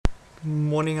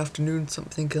morning, afternoon,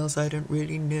 something else I don't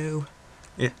really know.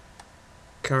 Yeah,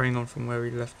 carrying on from where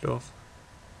we left off.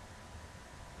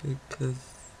 Because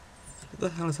what the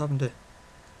hell has happened here?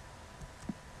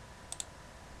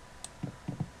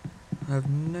 I have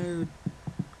no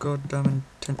goddamn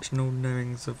intentional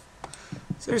knowings of...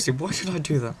 Seriously, why did I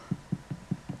do that?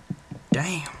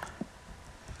 Damn.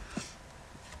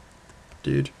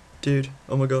 Dude,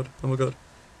 oh my god.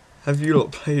 Have you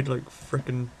lot played like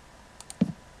frickin'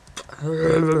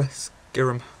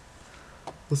 Skyrim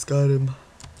or Skyrim?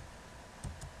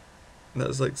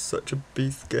 That's like such a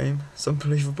beast game. It's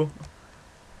unbelievable.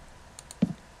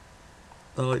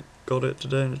 I like got it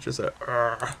today and it's just like,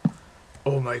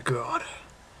 oh my god.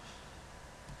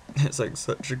 It's like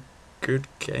such a good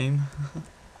game.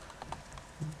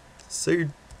 It's so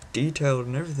detailed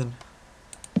and everything.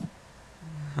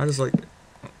 I just like,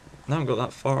 I haven't got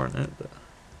that far in it, but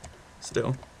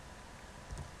still,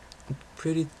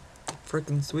 pretty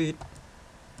freaking sweet.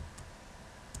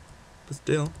 But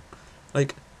still,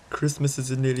 like, Christmas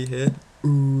is nearly here. Oh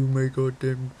my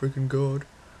goddamn freaking god!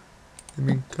 I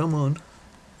mean, come on,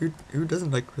 who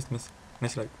doesn't like Christmas?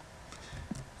 Unless like,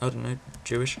 I don't know,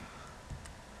 Jewish.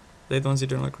 They're the ones who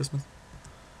don't like Christmas.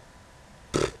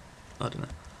 I don't know.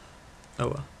 Oh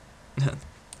well.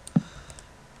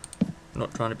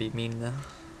 Not trying to be mean there.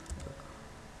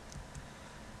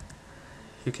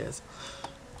 Who cares?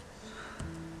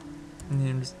 And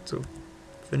I'm just sort of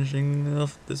finishing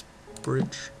off this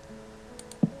bridge.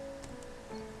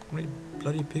 Really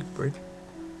bloody big bridge,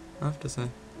 I have to say.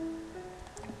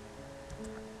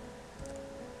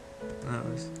 I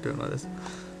was going like this.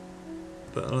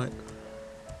 But like,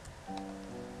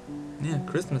 yeah,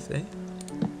 Christmas, eh?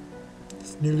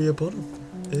 It's nearly upon us,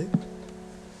 eh?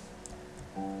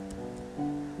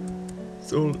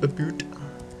 It's all about,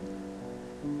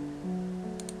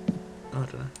 I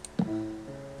don't know.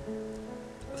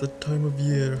 It's a time of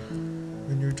year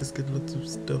when you just get lots of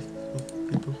stuff of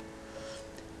people.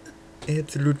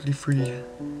 Absolutely free,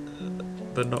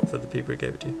 but not for the people who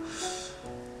gave it to you.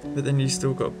 But then you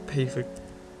still got to pay for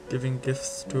giving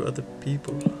gifts to other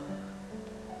people.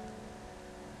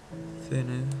 So you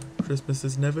know, Christmas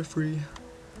is never free.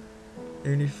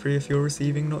 Only free if you're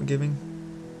receiving, not giving.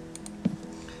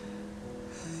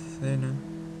 So you know.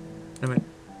 No wait.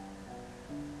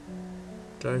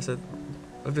 Did I say?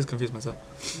 I've just confused myself.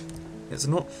 It's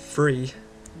not free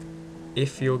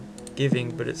if you're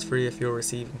giving, but it's free if you're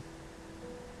receiving.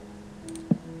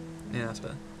 Yeah, that's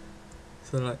better.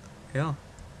 So like, yeah.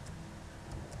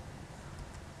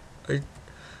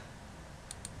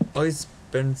 I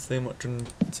spend so much on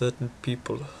certain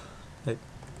people. Like,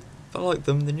 if I like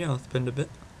them, then yeah, I'll spend a bit.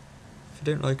 If I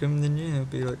don't like them, then yeah, it'll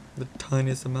be like the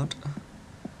tiniest amount.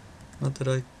 Not that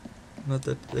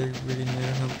they really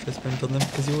know how much I spent on them,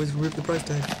 because you always remove the price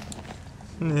tag.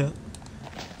 Yeah.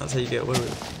 That's how you get away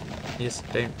with it. You just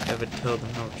don't ever tell them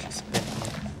how much you spent on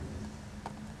them.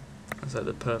 That's like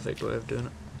the perfect way of doing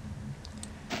it.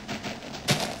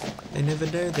 They never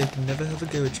know, they can never have a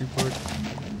go at you for it.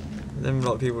 Then a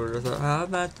lot of people are just like, how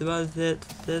much was it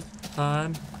this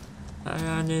time?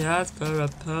 I only asked for a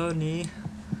pony.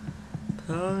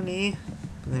 Pony.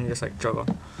 And then you just like jog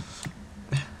on.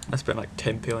 I spent like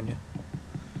 10p on you.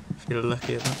 If you're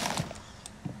lucky at that.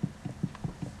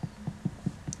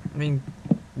 I mean,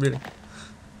 really.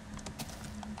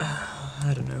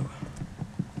 I don't know.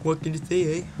 What can you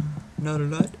say, eh? Not a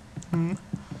lot?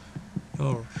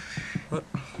 Oh, what?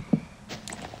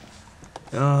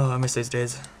 Oh, I miss those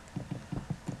days.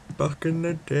 Back in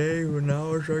the day when I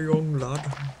was a young lad,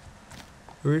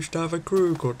 we used to have a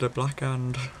crew called the Black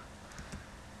Hand.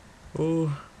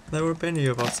 Oh, there were many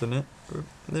of us in it.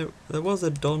 There was a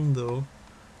Don though.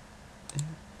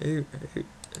 He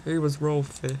was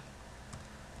Rolfie.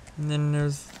 And then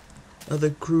there's other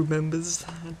crew members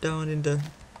down in the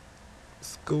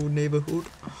school neighbourhood.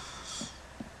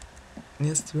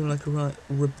 Yes, we were like a right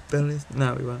rebellious.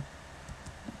 No, we weren't.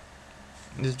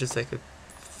 It was just like a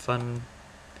fun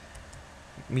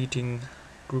meeting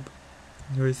group.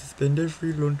 I used to spend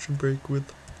every lunch and break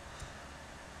with,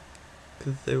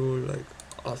 because they were like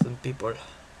awesome people.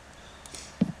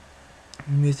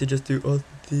 We used to just do awesome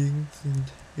things and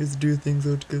used to do things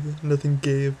all together. Nothing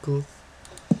gay, of course.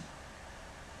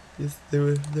 Yes, there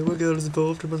were girls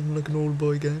involved. It wasn't like an old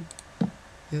boy game.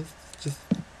 Yes,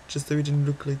 just so we didn't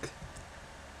look like,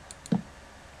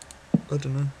 I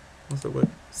don't know, what's that word?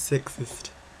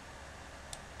 Sexist.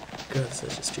 God, that's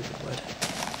such a stupid word.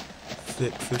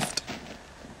 Sexist.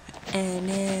 Oh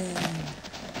no,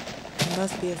 I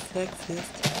must be a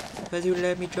sexist, because you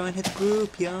let me join his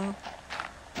group, y'all.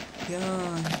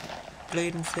 Yeah,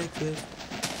 blatant sexist.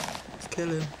 Let's kill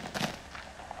him.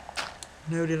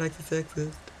 Nobody likes a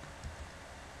sexist.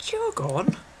 Jog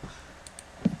on.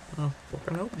 Oh,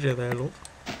 fucking helped you there, love.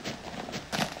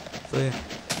 So yeah.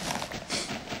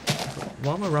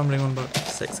 Why am I rambling on about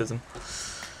sexism?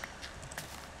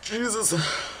 Jesus.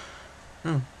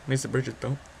 Oh, at least the bridge is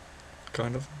built.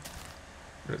 Kind of.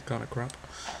 But it's kind of crap.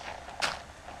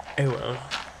 Oh well.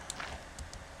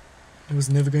 It was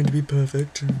never going to be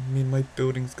perfect, me and my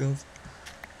building skills.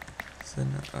 So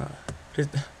now,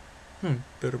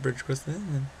 build a bridge across there,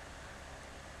 and then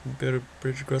build a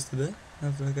bridge across to there.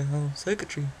 Have like a whole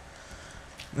circuitry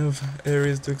of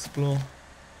areas to explore.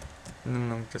 And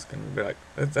then I'm just gonna be like,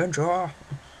 adventure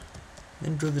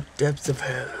into the depths of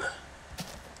hell.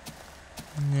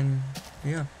 And then,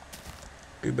 yeah,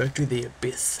 go back to the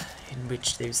abyss in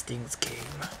which those things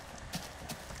came.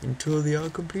 Until they are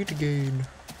complete again.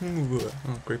 Ooh,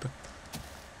 oh, creeper.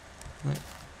 Like,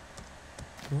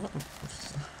 what?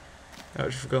 I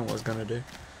just forgot what I was gonna do.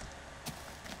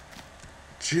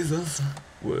 Jesus.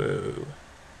 Whoa.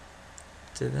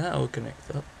 So that all connects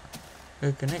up.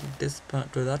 I connect this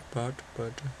part to that part,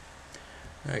 but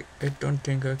I don't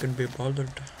think I can be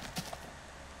bothered.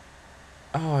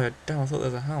 Oh damn, I thought there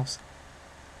was a house.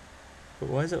 But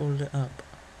why is it all lit up?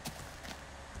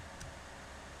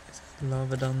 Is there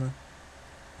lava down there?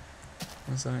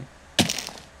 Or something?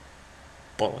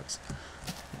 Bollocks.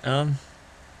 I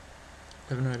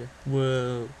have no idea.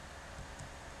 Whoa.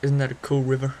 Isn't that a cool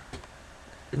river?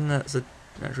 Isn't that an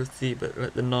actual sea, but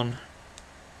like the non-swampy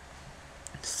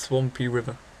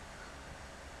river?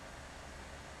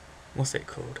 What's it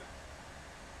called?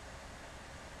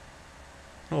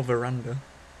 Not a veranda.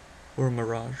 Or a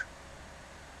mirage.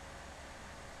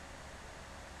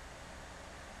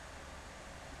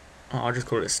 Oh, I'll just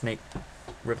call it a snake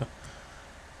river.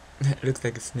 It looks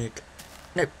like a snake.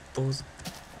 No, balls.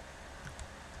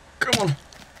 Come on!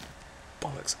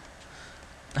 Bollocks.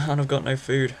 And I've got no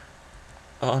food.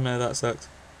 Oh no, that sucks.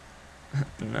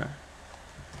 No.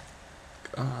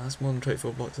 Ah, that's more than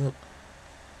 24 blocks up.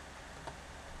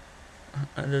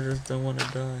 I just don't want to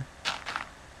die.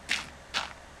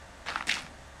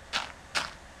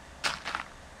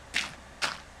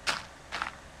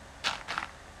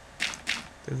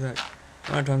 There's that.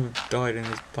 How many times I've died in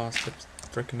these past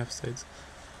freaking episodes?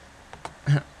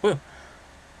 Whoa!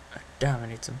 Damn, I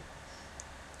need some.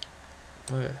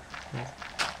 Whoa.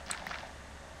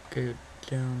 Go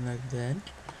down like that.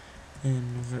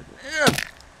 And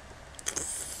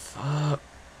fuck.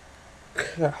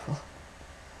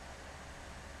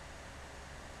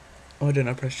 Why didn't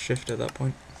I press shift at that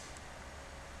point?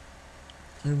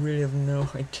 I really have no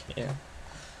idea.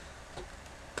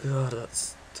 God,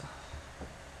 that's...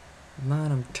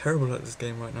 Man, I'm terrible at this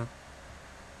game right now.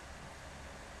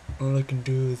 All I can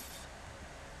do is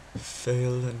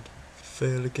fail and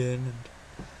fail again and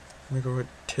make a right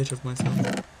tit of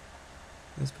myself,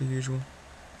 as per usual.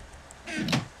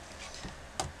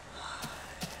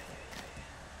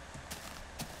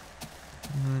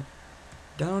 Right.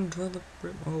 Down to the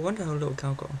brim. Oh, I wonder how little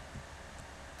cow got on.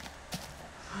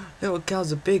 Little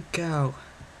cow's a big cow.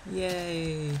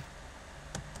 Yay.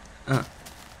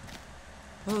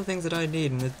 All the things that I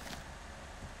need, and there's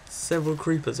several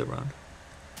creepers around.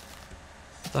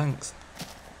 Thanks.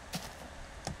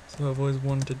 So I've always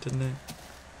wanted to know.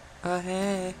 Oh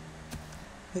hey.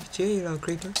 Look at you, you little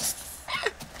creeper.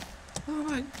 Oh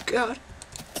my god.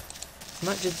 As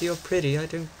much as you're pretty, I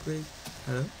don't really...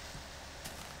 Hello?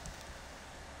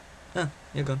 Ah,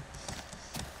 you're gone.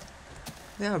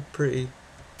 They are pretty...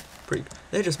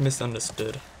 They're just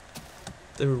misunderstood.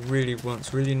 They were really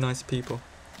once really nice people.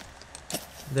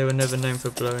 They were never known for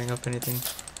blowing up anything.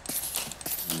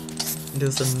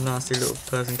 Until some nasty little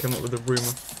person came up with a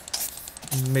rumour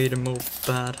and made them all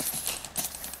bad.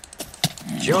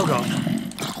 Jog on!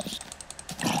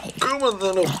 Come on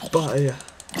then, I'll bite you!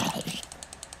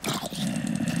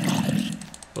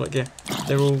 Like, yeah,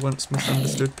 they were all once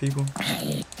misunderstood people.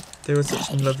 They were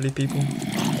such lovely people.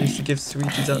 They used to give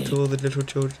sweeties out to all the little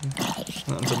children.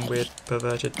 Not in some weird,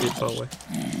 perverted, beautiful way.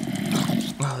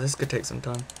 Wow, this could take some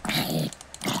time.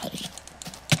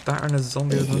 Battering a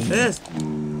zombie with my fist!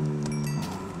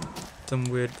 Some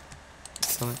weird...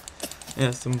 something.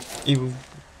 Yeah, some evil...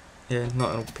 Yeah,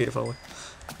 not in a pedophile way.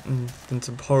 And then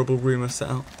some horrible rumour set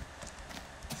out.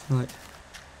 Like...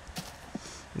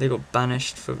 They got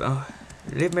banished for... Oh,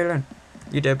 leave me alone.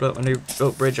 You dare blow up a new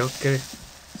built bridge, I'll kill you.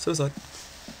 Suicide.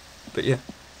 But yeah.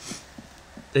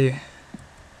 They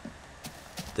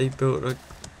built like...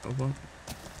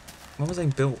 What was I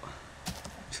built?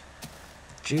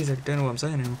 Jeez, I don't know what I'm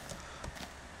saying anymore.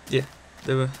 Yeah,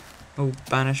 they were all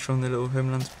banished from their little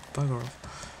homelands. Bugger off.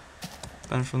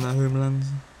 Banished from their homelands.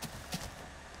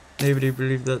 Nobody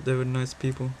believed that they were nice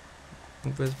people.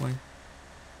 Where's my...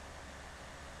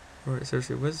 Alright,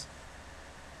 seriously, where's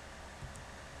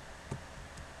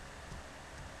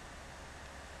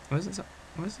the...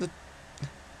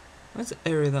 Where's the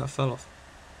area that fell off?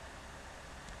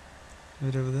 Is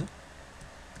it over there?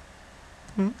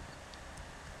 Hmm?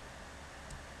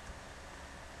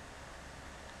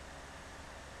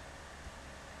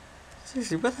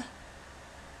 Seriously, where the...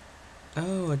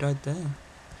 Oh, I died there.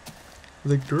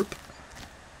 The derp.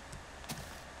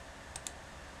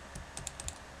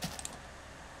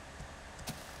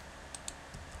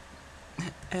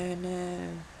 Oh no.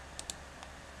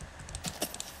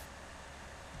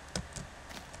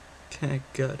 Okay,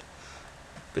 good.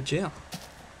 But yeah.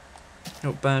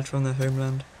 Not bad from their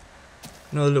homeland.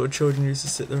 You know, the little children used to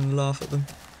sit there and laugh at them.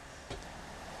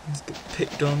 Just get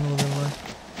picked on all their life.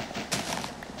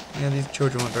 Yeah, these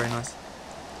children weren't very nice.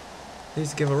 They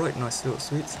used to give her right nice little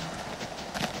sweets.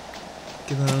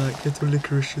 Give her like little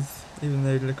licorices, even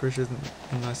though licorice isn't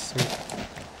a nice sweet.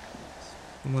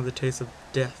 It's more the taste of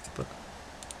death, but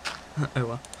oh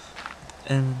well.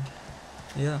 And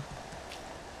yeah.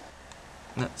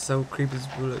 That's how creepers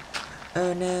were like,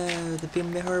 oh no, they're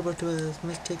being horrible to us,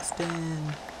 must take a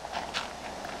stand.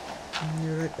 And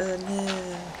you're like, oh no,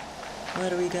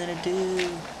 what are we gonna do?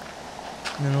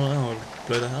 And then all out,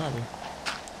 blow the hell out of them.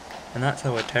 And that's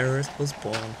how a terrorist was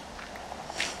born.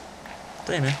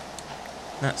 So you know,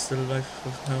 that's the life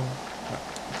of how,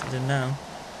 and now,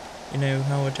 you know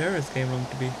how a terrorist came along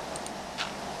to be.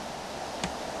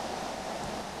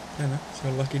 I don't know, it's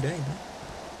a lucky day,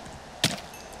 but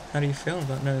how do you feel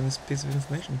about knowing this piece of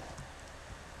information?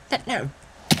 No!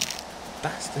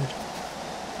 Bastard.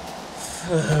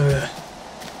 I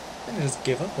think I just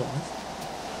give up on this.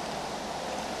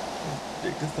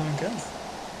 Dick this don't guess.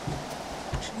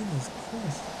 Jesus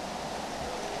Christ.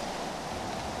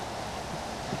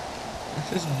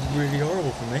 This is really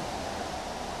horrible for me.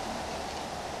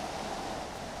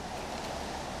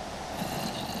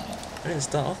 I didn't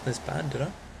start off this bad, did I? I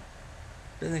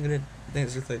don't think I did. I think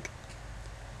it's just like,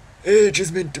 it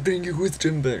just meant to bring you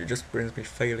wisdom, but it just brings me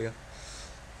failure.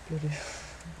 Bloody,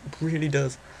 it really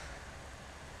does.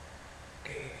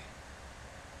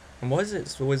 And why is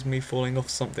it always me falling off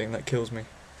something that kills me?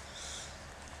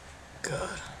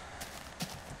 God.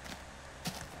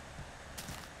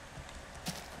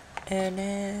 And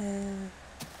now,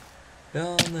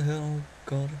 down the hill,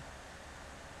 God.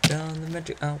 Down the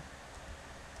magic out.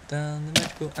 Down the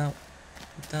magical out.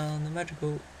 Down the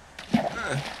magical.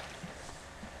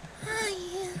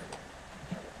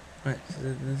 Right, so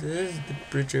there's the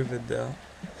bridge over there.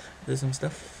 There's some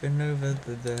stuff in over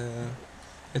there.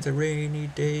 It's a rainy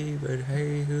day, but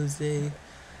hey, Jose,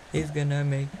 he's gonna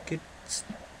make it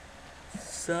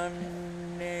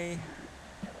sunny.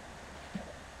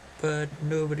 But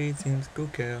nobody seems to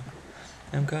care.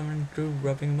 I'm coming through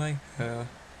rubbing my hair.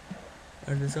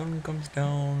 As the sun comes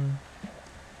down,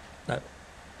 that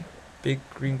big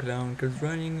green clown goes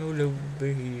running all over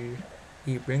here.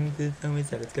 He brings his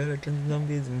zombies out of skeletons,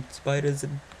 zombies, and spiders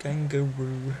and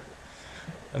kangaroo.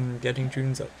 I'm getting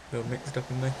tunes up, they're mixed up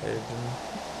in my head, and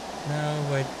now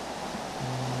I'm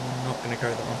not gonna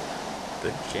carry that on.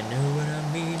 But you know what I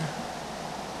mean.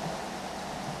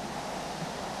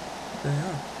 So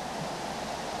yeah.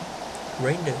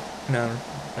 Reindeer. No,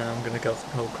 I'm gonna go for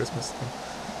the whole Christmas thing.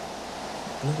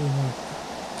 Bloody hell.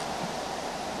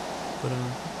 But I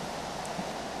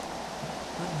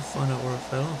didn't find out where I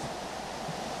fell off.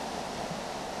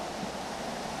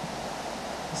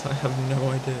 So I have no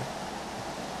idea.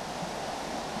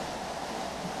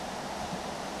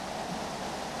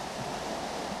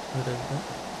 Whatever.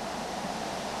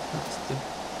 That's the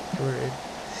bridge.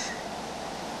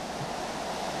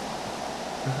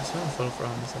 I swear I fell off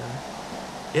around this area.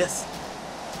 Yes!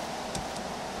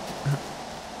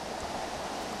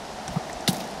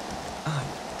 Ah,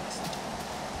 you bastard.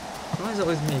 Why is it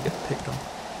always me who gets picked on?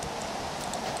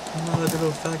 I'm not like a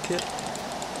little fat kid.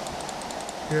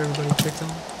 Hear everybody picked on?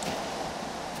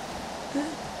 No!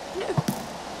 No!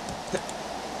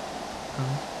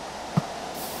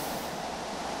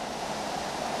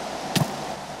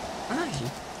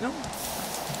 No!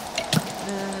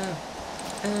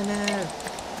 Oh no!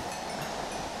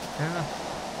 Yeah.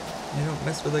 You don't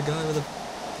mess with a guy with a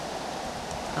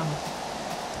hammer.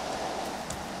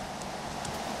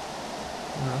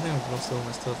 No, I think I've lost all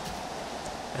my stuff.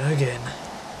 Again.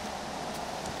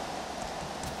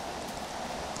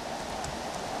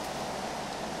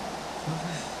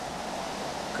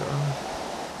 God.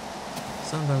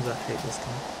 Sometimes I hate this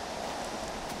game.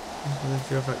 There's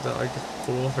the fact that I just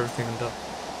fall off everything and die.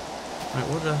 Right,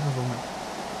 what did I have on my...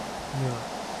 Yeah,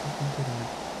 fucking kidding me.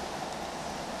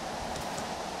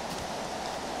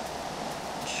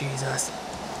 Jesus.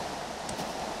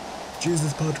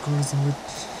 Jesus particles in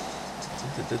which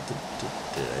I don't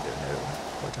know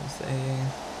what I'm saying.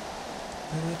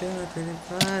 But I do not really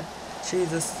bad.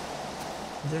 Jesus.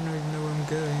 I don't even know where I'm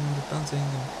going. I'm just bouncing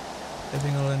and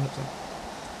everything I'll end up on.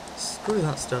 Screw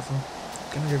that stuff. I'm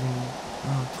gonna give him.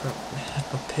 Oh crap. I had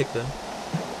my pick there.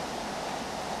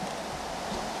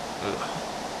 Ugh.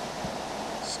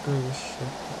 Screw this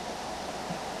shit.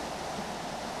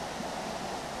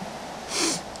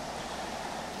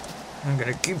 I'm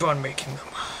gonna keep on making them.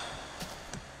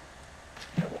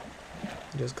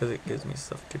 Just because it gives me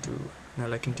stuff to do. And I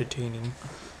like entertaining.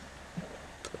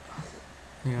 But,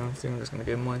 yeah, I think I'm just gonna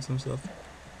go mine some stuff.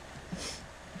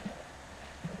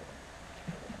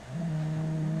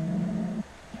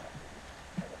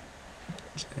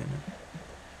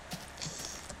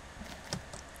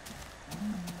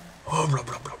 Oh, blah,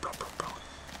 blah, blah, blah, blah, blah.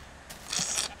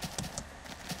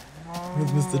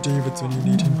 Where's Mr. Davids when you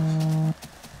need him?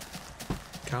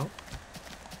 Cow?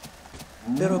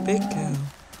 Little big cow.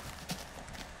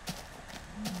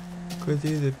 Could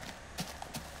you the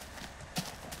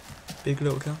big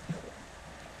little cow?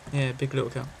 Yeah, big little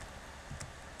cow.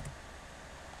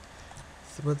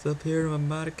 So what's up here in my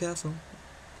mighty castle?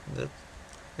 Yeah,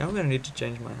 I'm gonna need to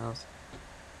change my house.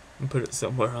 And put it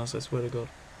somewhere else, I swear to God.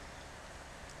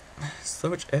 So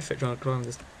much effort trying to climb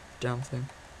this damn thing.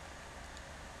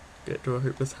 Get to a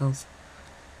hopeless house.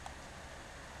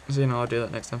 So I'll do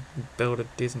that next time. Build a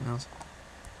decent house.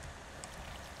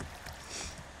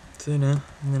 So and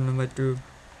then I might do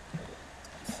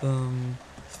some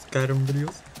Skyrim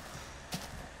videos.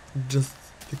 Just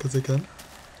because I can.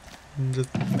 And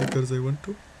just because I want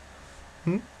to.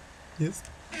 Yes.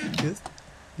 Yes.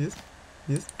 Yes.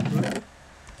 Yes. Right.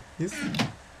 Yes.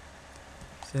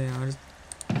 So I'll just...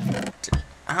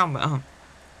 Ow, my arm.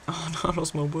 Oh no, I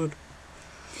lost my wood.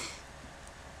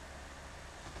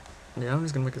 Yeah, I'm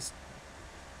just gonna make a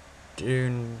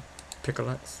stone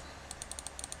pickaxe.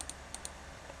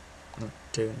 Not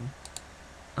stone.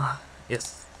 Ah,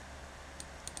 yes.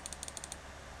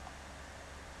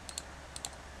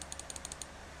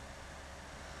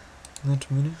 Not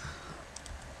a minute.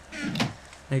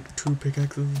 Make 2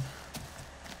 pickaxes.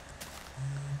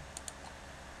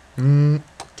 To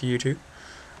you too.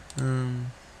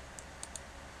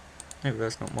 Maybe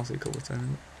that's not mossy cobblestone, is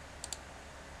it?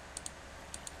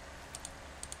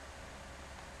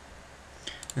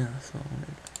 Yeah, that's what I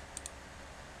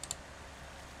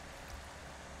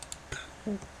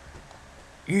wanted.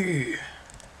 Yeah!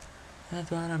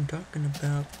 That's what I'm talking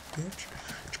about, bitch.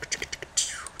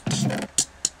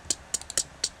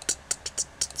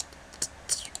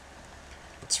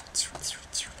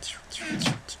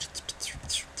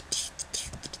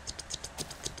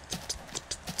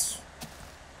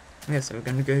 Yes, I'm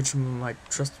gonna go to my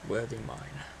trustworthy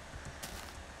mine.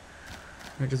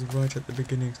 Which is right at the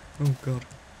beginning. Oh god.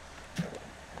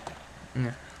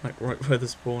 Yeah, like right where the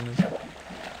spawn is.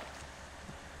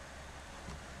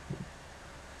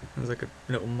 There's like a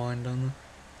little mine down there.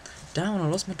 Damn, I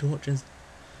lost my torches.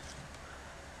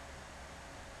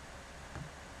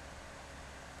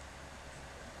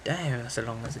 Damn, that's a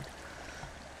long message.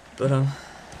 But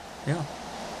yeah.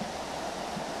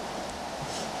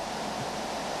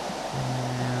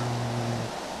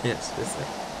 Yes, this way.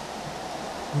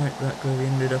 Right back where we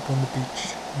ended up on the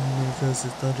beach when we first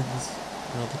started this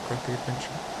rather crappy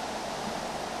adventure.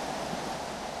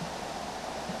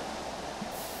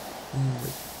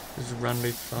 Just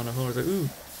randomly found a hole. I was like, ooh!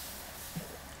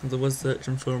 And I was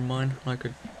searching for a mine, like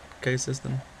a cave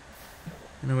system.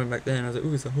 And I went back there and I was like,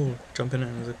 ooh, it's a hole. Jump in it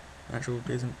and it was an actual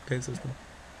decent cave system.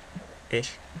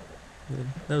 Ish.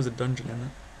 There was a dungeon in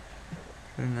that.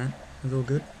 And that was all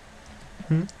good.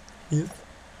 Yes.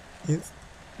 Yes.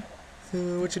 So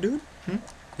what you doing?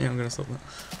 Yeah, I'm gonna stop that.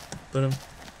 But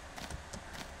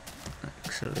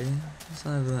actually, what's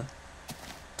over there?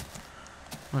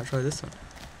 Might try this one.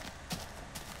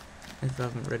 If I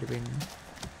haven't already been.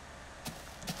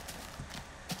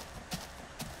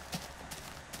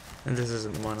 And this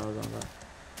isn't the one I was on about.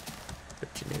 But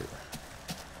you knew.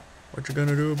 What you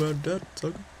gonna do about that,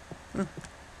 sucker? Huh.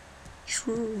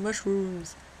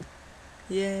 Mushrooms!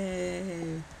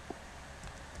 Yay!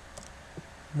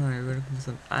 Alright, we're looking for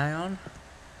some iron.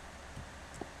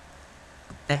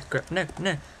 Ah, crap. No,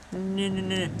 no. No, no,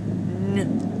 no, no.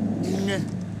 No.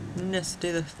 No,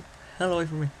 stay the hell away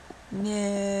from me.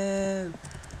 No.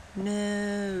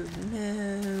 No.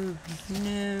 No.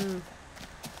 No.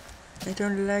 I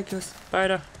don't like your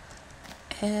spider.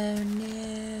 Oh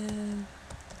no.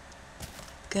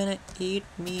 Gonna eat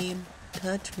me.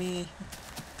 Touch me.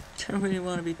 Don't really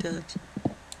want to be touched.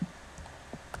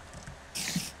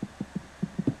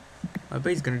 I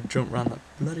bet he's gonna jump around that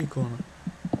bloody corner.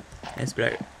 It's be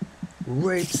like,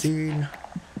 rape scene.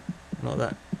 Not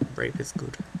that rape is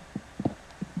good.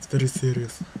 It's very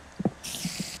serious.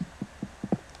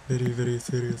 Very, very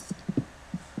serious.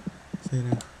 So, you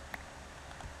know,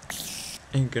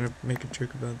 ain't gonna make a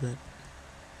joke about that.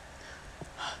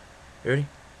 You ready?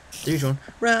 3, 2, 1,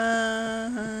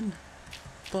 run!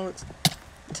 Bollocks.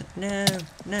 No,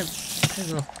 no,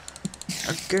 piss off.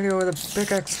 I'll kill you with a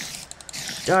pickaxe.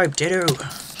 Die, ditto.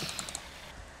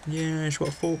 Yes,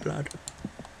 what full blood.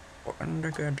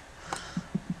 Undergood.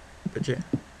 But yeah.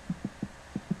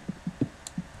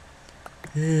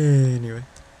 Anyway.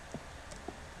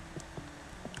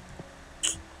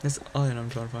 This iron I'm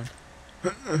trying to find.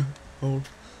 Hold.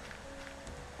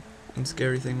 And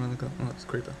scary thing around the corner. Oh, it's a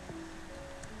creeper.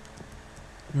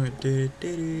 Right.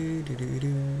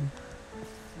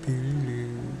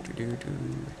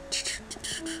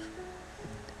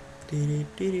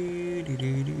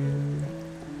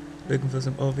 Looking for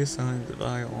some obvious signs of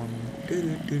iron.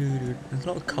 There's a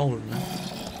lot of coal in there.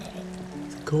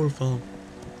 It's a coal farm.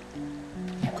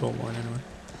 Coal mine anyway.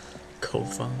 Coal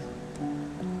farm.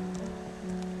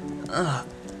 Ah,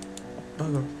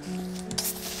 bugger.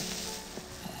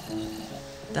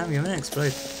 Damn, you're gonna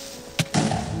explode.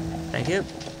 Thank you.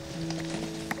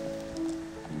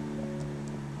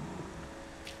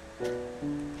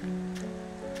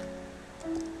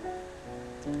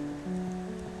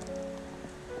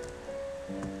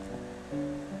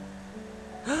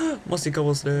 Mossy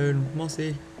cobblestone,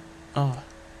 mossy. Ah,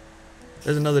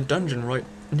 there's another dungeon right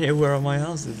near where my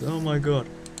house is. Oh my god,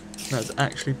 that's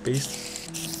actually beast.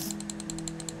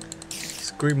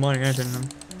 Screw mining anything in them.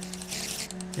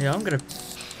 Yeah, I'm gonna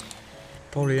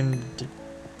probably end.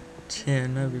 Yeah,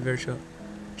 no, be very short.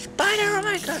 Spider! Oh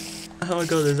my god! Oh my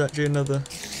god, there's actually another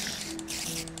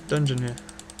dungeon here.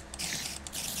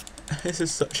 This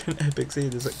is such an epic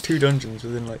scene. There's like 2 dungeons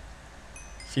within like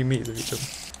a few meters of each other.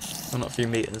 Well, not a few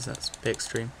meters, that's a bit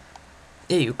extreme.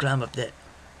 Yeah, you climb up there.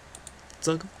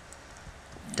 Suck.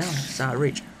 Down, it's out of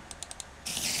reach.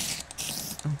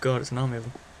 Oh god, it's an army of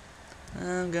them.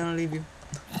 I'm gonna leave you.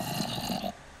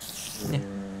 Yeah.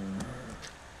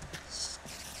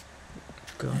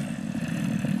 God.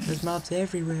 There's mobs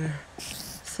everywhere.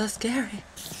 So scary.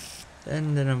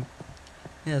 And then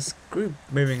yeah, screw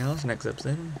moving house next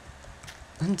episode.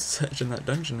 I'm searching that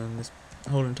dungeon and this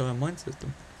whole entire mine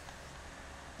system.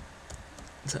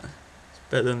 So, it's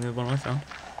better than the one I found.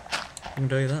 I can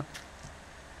tell you that.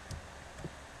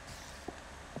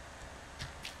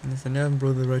 And I haven't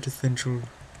brought the right essential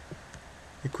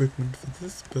equipment for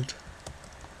this, but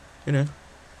you know,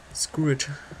 screw it.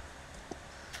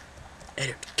 I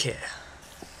don't care.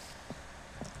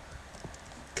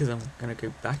 Because I'm gonna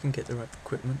go back and get the right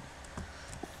equipment.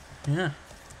 Yeah,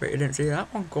 but you didn't see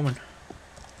that one coming.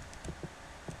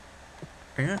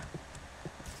 Yeah.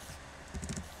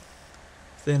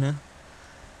 Thinner.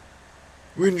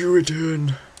 When you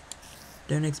return,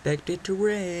 don't expect it to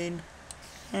rain.